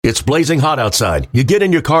It's blazing hot outside. You get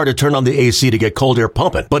in your car to turn on the AC to get cold air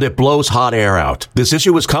pumping, but it blows hot air out. This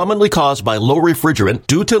issue is commonly caused by low refrigerant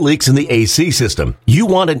due to leaks in the AC system. You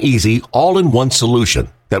want an easy, all-in-one solution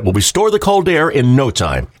that will restore the cold air in no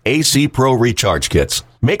time. AC Pro Recharge Kits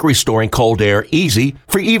make restoring cold air easy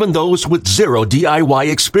for even those with zero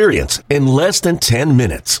DIY experience in less than 10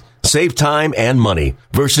 minutes. Save time and money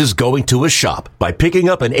versus going to a shop by picking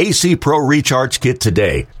up an AC Pro Recharge Kit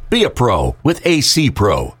today. Be a pro with AC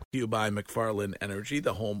Pro. You by McFarland Energy,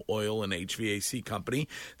 the home oil and HVAC company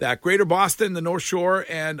that Greater Boston, the North Shore,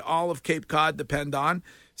 and all of Cape Cod depend on.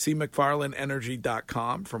 See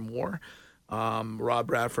McFarlandEnergy.com for more. Rob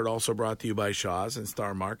Bradford also brought to you by Shaw's and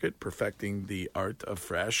Star Market, perfecting the art of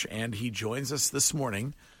fresh. And he joins us this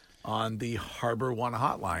morning on the Harbor One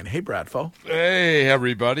hotline. Hey, Bradfo. Hey,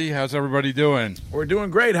 everybody. How's everybody doing? We're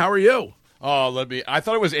doing great. How are you? Oh, I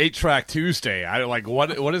thought it was 8-Track Tuesday.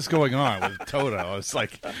 What is going on with Toto? I was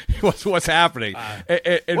like, what's happening?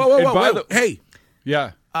 Whoa. Hey.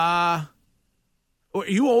 Yeah. Are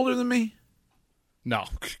you older than me? No.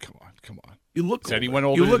 Come on. You look. Is anyone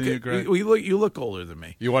older than you, Greg? You look older than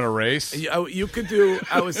me. You want to race? You could do.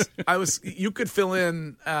 You could fill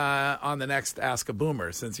in on the next Ask a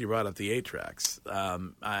Boomer since you brought up the 8-Tracks.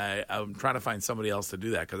 I'm trying to find somebody else to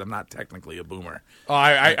do that because I'm not technically a boomer. Oh,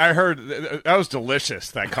 I heard that was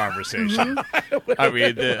delicious. That conversation. I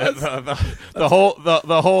mean, the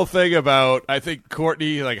whole thing about, I think,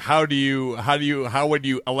 Courtney, like how would you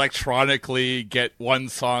electronically get one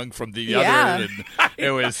song from the other? And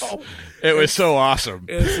it was so awesome.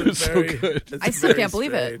 It was so good. I still can't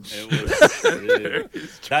believe it.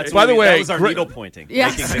 That's by the way, that was our needle pointing.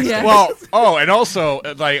 Yes. Yeah. Well, and also,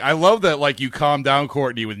 like, I love that, like, you calm down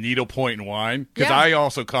Courtney with needlepoint and wine, because I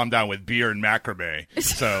also calm down with beer and macrame.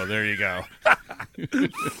 So there you go.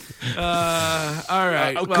 All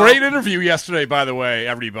right. Great interview yesterday, by the way,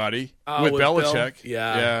 everybody, with Belichick.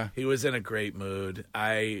 Yeah, he was in a great mood.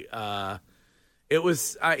 He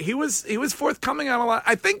was forthcoming on a lot.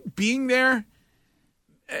 I think being there,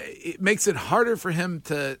 it makes it harder for him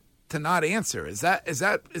to not answer. Is that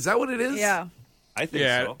what it is? Yeah. I think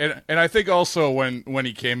so. And I think also when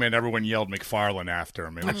he came in, everyone yelled McFarland after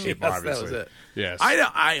him. Yes, obviously. that was it. Yes.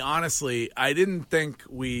 I honestly, I didn't think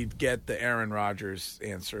we'd get the Aaron Rodgers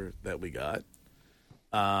answer that we got.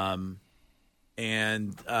 The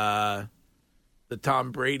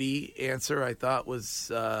Tom Brady answer I thought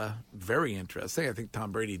was very interesting. I think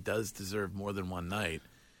Tom Brady does deserve more than one night.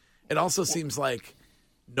 It also seems like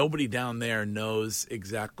nobody down there knows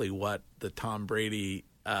exactly what the Tom Brady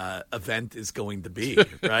event is going to be,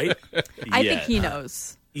 right? I think he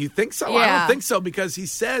knows. You think so? Yeah. I don't think so because he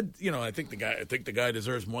said, I think the guy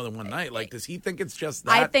deserves more than one night. Like, does he think it's just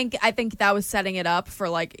that? I think that was setting it up for,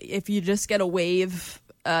 like, if you just get a wave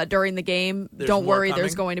during the game, don't worry, coming?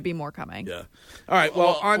 There's going to be more coming. Yeah. All right.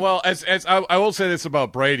 Well, as I will say this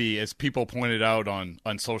about Brady, as people pointed out on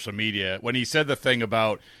social media, when he said the thing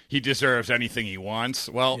about he deserves anything he wants.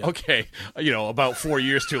 Well, okay, about 4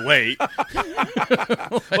 years too late.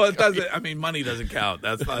 Well, it doesn't. I mean, money doesn't count.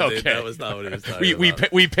 That's not. Okay. That was not what he was talking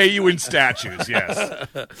about. We pay you in statues. Yes.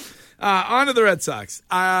 On to the Red Sox.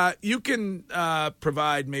 You can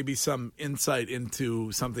provide maybe some insight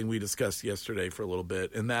into something we discussed yesterday for a little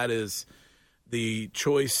bit, and that is the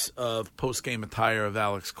choice of post-game attire of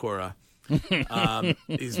Alex Cora.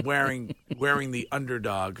 He's wearing the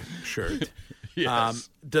underdog shirt. Yes.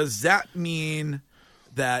 Does that mean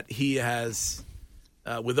that he has,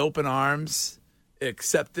 with open arms,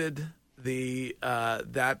 accepted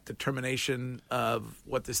that determination of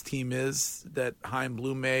what this team is that Chaim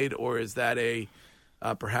Bloom made, or is that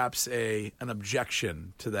perhaps an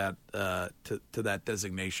objection to that to that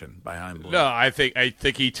designation by Chaim Bloom? No, I think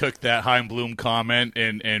he took that Chaim Bloom comment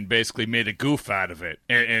and basically made a goof out of it,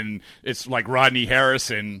 and it's like Rodney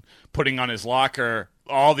Harrison putting on his locker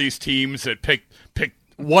all these teams that picked the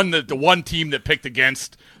one team that picked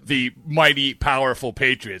against the mighty, powerful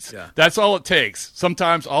Patriots. Yeah. That's all it takes.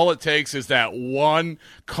 Sometimes all it takes is that one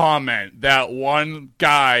comment, that one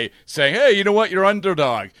guy saying, hey, you know what, you're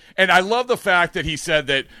underdog. And I love the fact that he said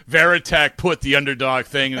that Veritek put the underdog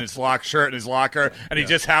thing in his shirt in his locker, and he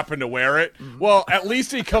just happened to wear it. Mm-hmm. Well, at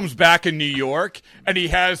least he comes back in New York, and he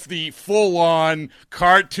has the full-on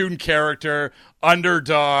cartoon character,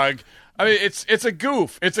 underdog. I mean, it's a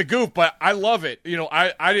goof. It's a goof, but I love it.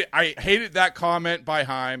 I hated that comment by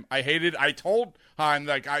Chaim. I told Chaim,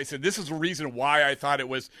 like I said, this is the reason why I thought it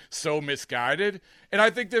was so misguided. And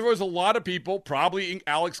I think there was a lot of people, probably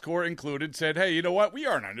Alex Cora included, said, hey, you know what? We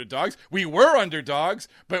aren't underdogs. We were underdogs,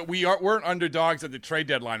 but weren't underdogs at the trade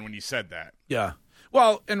deadline when you said that. Yeah.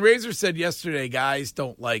 Well, and Razor said yesterday, guys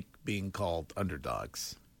don't like being called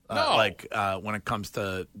underdogs. when it comes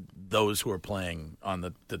to those who are playing on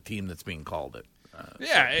the team that's being called it.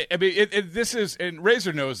 I mean, this is, and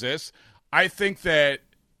Razor knows this. I think that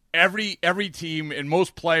every team and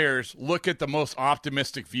most players look at the most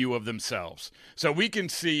optimistic view of themselves. So we can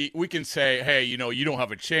say, hey, you don't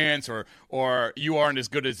have a chance, or you aren't as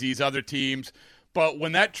good as these other teams. But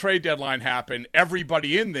when that trade deadline happened,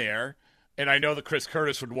 everybody in there, and I know that Chris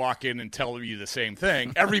Curtis would walk in and tell you the same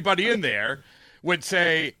thing, everybody in there would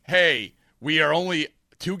say, hey, we are only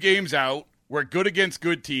 2 games out. We're good against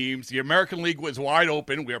good teams. The American League was wide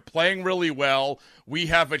open. We're playing really well. We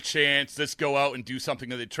have a chance. Let's go out and do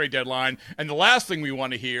something at the trade deadline. And the last thing we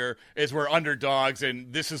want to hear is we're underdogs,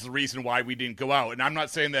 and this is the reason why we didn't go out. And I'm not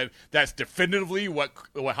saying that that's definitively what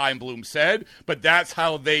Chaim Bloom said, but that's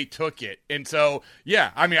how they took it. And so,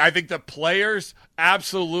 I think the players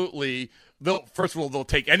absolutely – first of all, they'll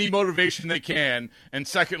take any motivation they can, and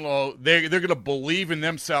second of all, they're going to believe in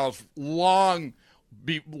themselves long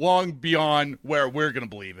beyond where we're going to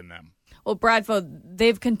believe in them. Well, Bradfo,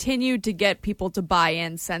 they've continued to get people to buy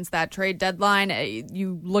in since that trade deadline.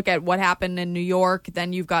 You look at what happened in New York,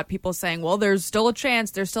 then you've got people saying, well, there's still a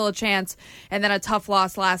chance, and then a tough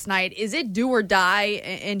loss last night. Is it do or die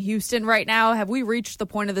in Houston right now? Have we reached the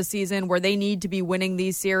point of the season where they need to be winning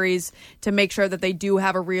these series to make sure that they do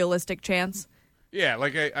have a realistic chance? Yeah,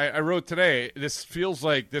 like I wrote today, this feels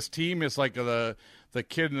like this team is like the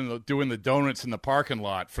kid doing the donuts in the parking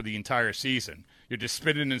lot for the entire season. You're just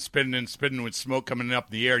spinning and spinning and spinning with smoke coming up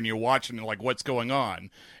in the air, and you're watching like what's going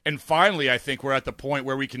on. And finally, I think we're at the point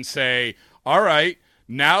where we can say, all right,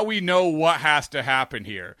 now we know what has to happen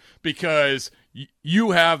here, because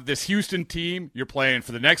you have this Houston team. You're playing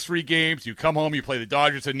for the next 3 games. You come home, you play the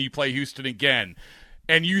Dodgers, and you play Houston again.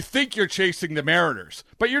 And you think you're chasing the Mariners,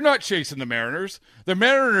 but you're not chasing the Mariners. The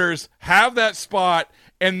Mariners have that spot,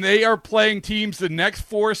 and they are playing teams the next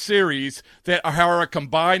 4 series that are a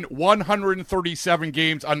combined 137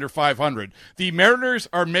 games under 500. The Mariners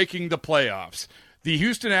are making the playoffs. The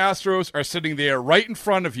Houston Astros are sitting there right in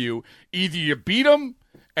front of you. Either you beat them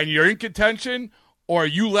and you're in contention, or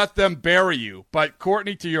you let them bury you. But,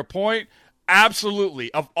 Courtney, to your point,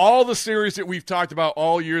 absolutely. Of all the series that we've talked about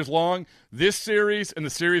all years long, this series and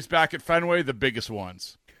the series back at Fenway, the biggest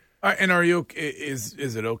ones. And are you? Is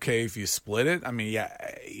it okay if you split it? I mean,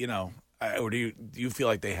 or do you feel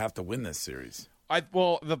like they have to win this series?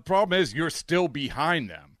 Well, the problem is you're still behind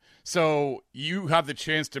them. So you have the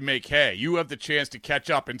chance to make hay. You have the chance to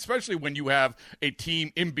catch up, and especially when you have a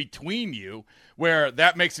team in between you, where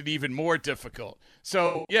that makes it even more difficult.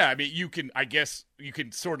 So, you can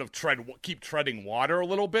sort of keep treading water a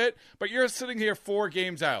little bit, but you're sitting here 4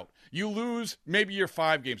 games out. You lose, maybe you're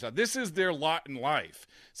 5 games out. This is their lot in life.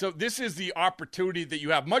 So this is the opportunity that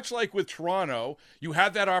you have. Much like with Toronto, you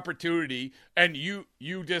had that opportunity, and you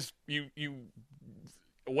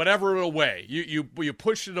whatever it away. You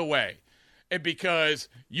pushed it away. And because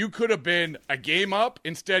you could have been a game up,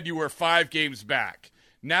 instead you were 5 games back.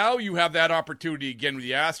 Now you have that opportunity again with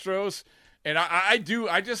the Astros. And I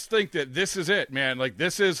just think that this is it, man. Like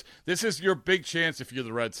this is your big chance if you're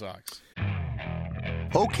the Red Sox.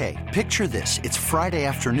 Okay, picture this. It's Friday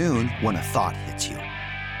afternoon when a thought hits you.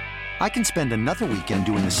 I can spend another weekend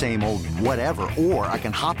doing the same old whatever, or I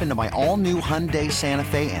can hop into my all-new Hyundai Santa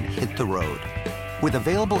Fe and hit the road. With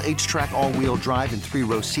available H-Track all-wheel drive and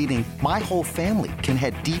 3-row seating, my whole family can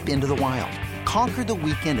head deep into the wild. Conquer the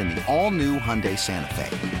weekend in the all-new Hyundai Santa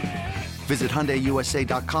Fe. Visit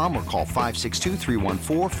HyundaiUSA.com or call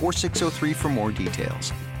 562-314-4603 for more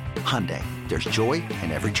details. Hyundai, there's joy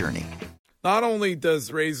in every journey. Not only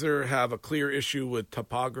does Razor have a clear issue with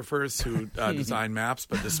topographers who design maps,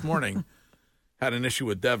 but this morning had an issue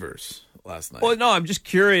with Devers last night. Well, no, I'm just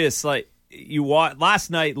curious. Like last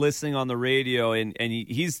night, listening on the radio, and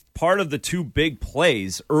he's part of the 2 big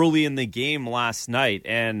plays early in the game last night,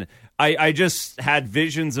 and I just had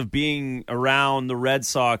visions of being around the Red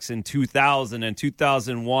Sox in 2000 and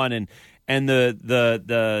 2001, and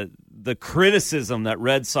the criticism that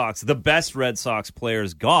the best Red Sox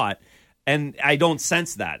players got. And I don't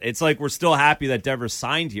sense that. It's like we're still happy that Devers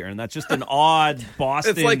signed here, and that's just an odd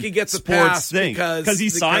Boston it's like he gets a sports pass thing because he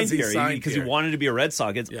signed here because he wanted to be a Red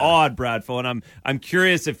Sox. It's odd, Bradfo, and I'm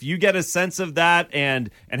curious if you get a sense of that,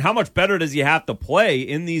 and how much better does he have to play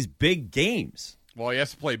in these big games? Well, he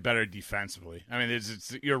has to play better defensively. I mean,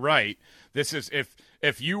 you're right. This is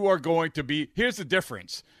if you are going to be. Here's the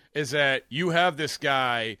difference. is that you have this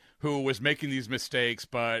guy who was making these mistakes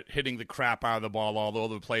but hitting the crap out of the ball all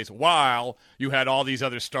over the place while you had all these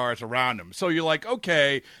other stars around him. So you're like,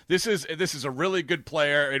 okay, this is a really good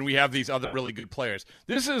player, and we have these other really good players.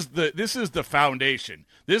 This is the foundation.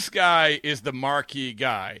 This guy is the marquee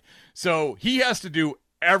guy. So he has to do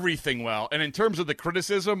everything well. And in terms of the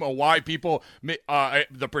criticism of why people,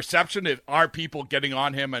 the perception of are people getting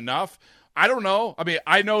on him enough, I don't know. I mean,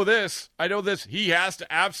 I know this. He has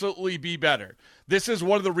to absolutely be better. This is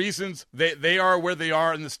one of the reasons they are where they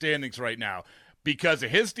are in the standings right now. Because of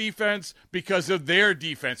his defense, because of their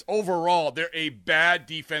defense. Overall, they're a bad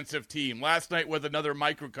defensive team. Last night was another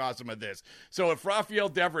microcosm of this. So if Rafael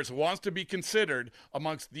Devers wants to be considered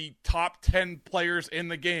amongst the top 10 players in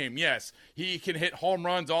the game, yes, he can hit home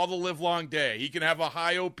runs all the livelong day. He can have a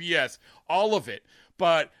high OPS, all of it.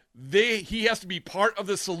 But he has to be part of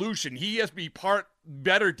the solution. He has to be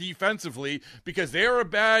better defensively because they're a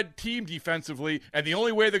bad team defensively, and the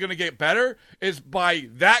only way they're going to get better is by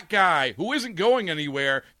that guy who isn't going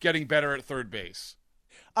anywhere getting better at third base.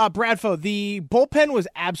 Bradfo, the bullpen was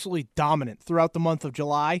absolutely dominant throughout the month of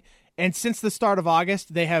July, and since the start of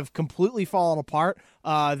August, they have completely fallen apart.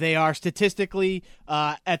 They are statistically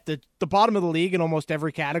at the bottom of the league in almost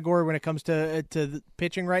every category when it comes to the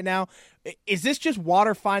pitching right now. Is this just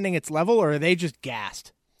water finding its level, or are they just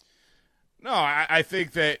gassed? No, I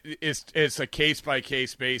think that it's a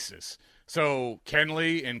case-by-case basis. So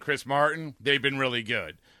Kenley and Chris Martin, they've been really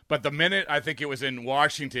good. But the minute I think it was in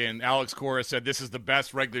Washington, Alex Cora said, this is the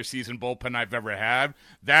best regular season bullpen I've ever had.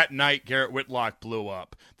 That night, Garrett Whitlock blew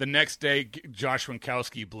up. The next day, Josh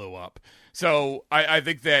Winkowski blew up. So I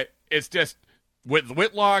think that it's just with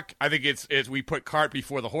Whitlock, I think it's we put cart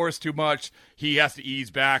before the horse too much. He has to ease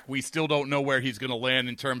back. We still don't know where he's going to land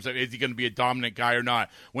in terms of is he going to be a dominant guy or not.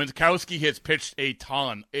 Winkowski has pitched a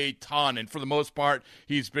ton, and for the most part,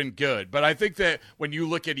 he's been good. But I think that when you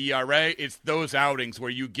look at ERA, it's those outings where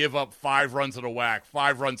you give up 5 runs at a whack,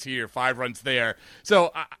 5 runs here, 5 runs there.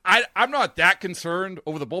 So I'm not that concerned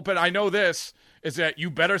over the bullpen. I know this is that you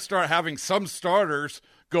better start having some starters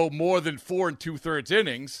go more than 4 2/3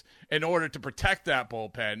 innings in order to protect that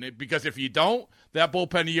bullpen. Because if you don't, that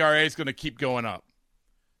bullpen ERA is going to keep going up.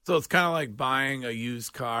 So it's kind of like buying a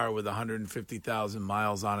used car with 150,000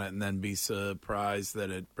 miles on it and then be surprised that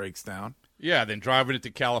it breaks down? Yeah, then driving it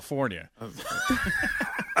to California.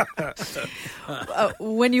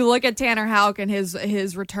 When you look at Tanner Houck and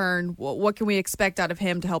his return, what can we expect out of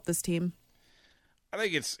him to help this team? I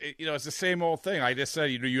think it's the same old thing. I just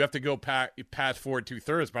said, you have to go past 4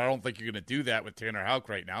 2/3, but I don't think you're going to do that with Tanner Houck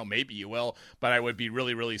right now. Maybe you will, but I would be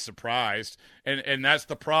really, really surprised. And that's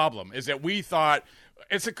the problem, is that we thought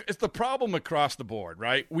it's the problem across the board,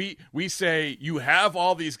 right? We say you have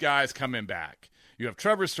all these guys coming back. You have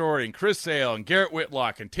Trevor Story and Chris Sale and Garrett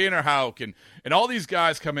Whitlock and Tanner Houck and all these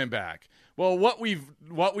guys coming back. Well, what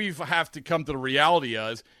we've have to come to the reality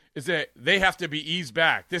is that they have to be eased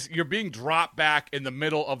back. You're being dropped back in the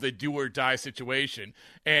middle of the do or die situation,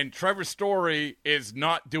 and Trevor Story is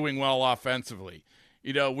not doing well offensively.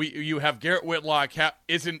 You have Garrett Whitlock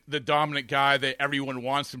isn't the dominant guy that everyone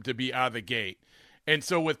wants him to be out of the gate, and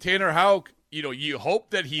so with Tanner Houck, you hope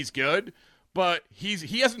that he's good, but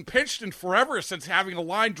he hasn't pitched in forever since having a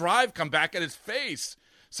line drive come back at his face.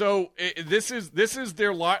 So this is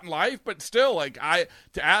their lot in life, but still, to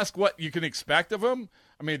ask what you can expect of him.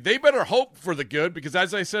 I mean, they better hope for the good because,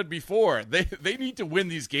 as I said before, they need to win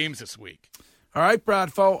these games this week. All right,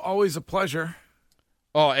 Bradfo, always a pleasure.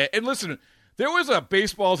 Oh, and listen, there was a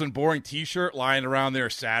Baseballs and Boring T-shirt lying around there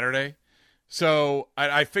Saturday. So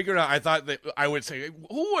I figured out, I thought that I would say,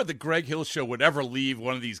 who at the Greg Hill Show would ever leave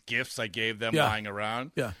one of these gifts I gave them lying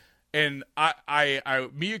around? Yeah. And I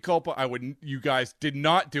mea culpa, you guys did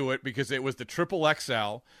not do it because it was the Triple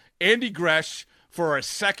XL. Andy Gresh, for a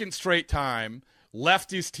second straight time,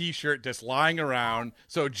 left his T-shirt just lying around.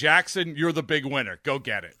 So, Jackson, you're the big winner. Go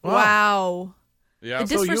get it. Wow. Yeah.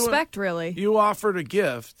 The disrespect, really. You offered a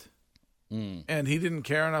gift, and he didn't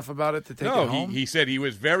care enough about it to take it home? He said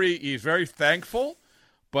he's very thankful,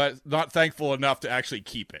 but not thankful enough to actually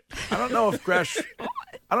keep it. I don't know if Gresh...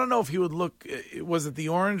 I don't know if he would look... Was it the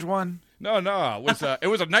orange one? No. It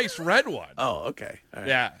was a nice red one. Oh, okay. All right.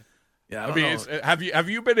 Yeah. Yeah, I mean, have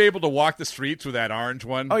you been able to walk the streets with that orange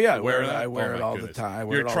one? Oh yeah, I wear it all the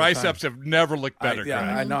time. Your triceps have never looked better.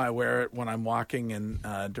 I know. I wear it when I'm walking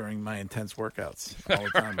and during my intense workouts all the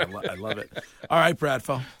time. I love it. All right,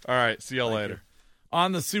 Bradfo. All right, see you later.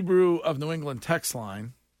 On the Subaru of New England text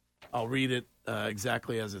line, I'll read it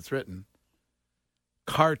exactly as it's written.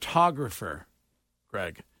 Cartographer,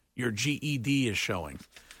 Greg, your GED is showing.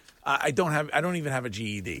 I don't even have a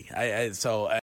GED. So